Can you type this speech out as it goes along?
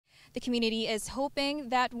The community is hoping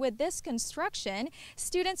that with this construction,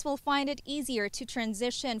 students will find it easier to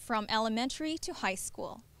transition from elementary to high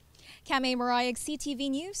school. Camae Marayag, CTV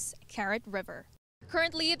News, Carrot River.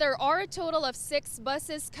 Currently, there are a total of 6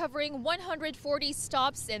 buses covering 140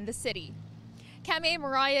 stops in the city. Camae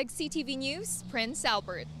Marayag, CTV News, Prince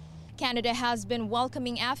Albert. Canada has been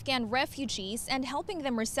welcoming Afghan refugees and helping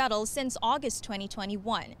them resettle since August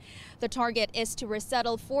 2021. The target is to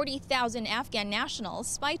resettle 40,000 Afghan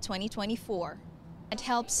nationals by 2024. It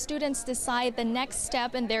helps students decide the next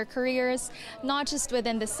step in their careers, not just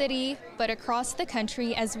within the city, but across the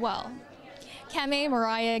country as well. Camae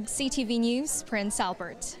Marayag, CTV News, Prince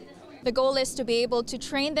Albert. The goal is to be able to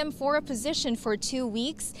train them for a position for 2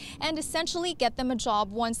 weeks and essentially get them a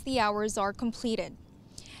job once the hours are completed.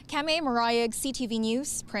 Camae Marayag, CTV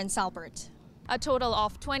News, Prince Albert. A total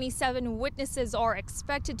of 27 witnesses are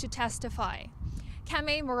expected to testify.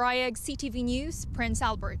 Camae Marayag, CTV News, Prince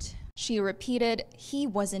Albert. She repeated he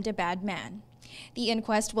wasn't a bad man. The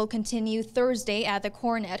inquest will continue Thursday at the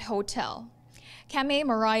Coronet Hotel. Camae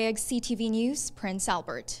Marayag, CTV News, Prince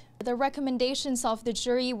Albert. The recommendations of the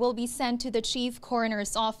jury will be sent to the Chief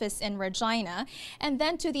Coroner's Office in Regina and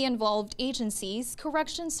then to the involved agencies,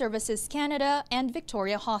 Corrections Services Canada and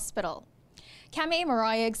Victoria Hospital. Camae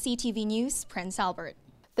Marayag, CTV News, Prince Albert.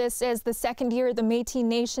 This is the second year the Métis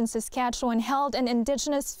Nation Saskatchewan held an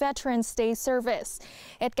Indigenous Veterans Day service.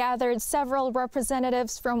 It gathered several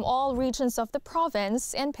representatives from all regions of the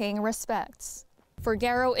province in paying respects. For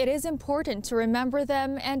Garrow, it is important to remember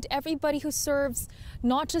them and everybody who serves,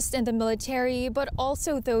 not just in the military, but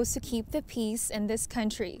also those who keep the peace in this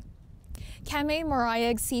country. Camae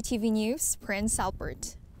Marayag, CTV News, Prince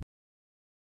Albert.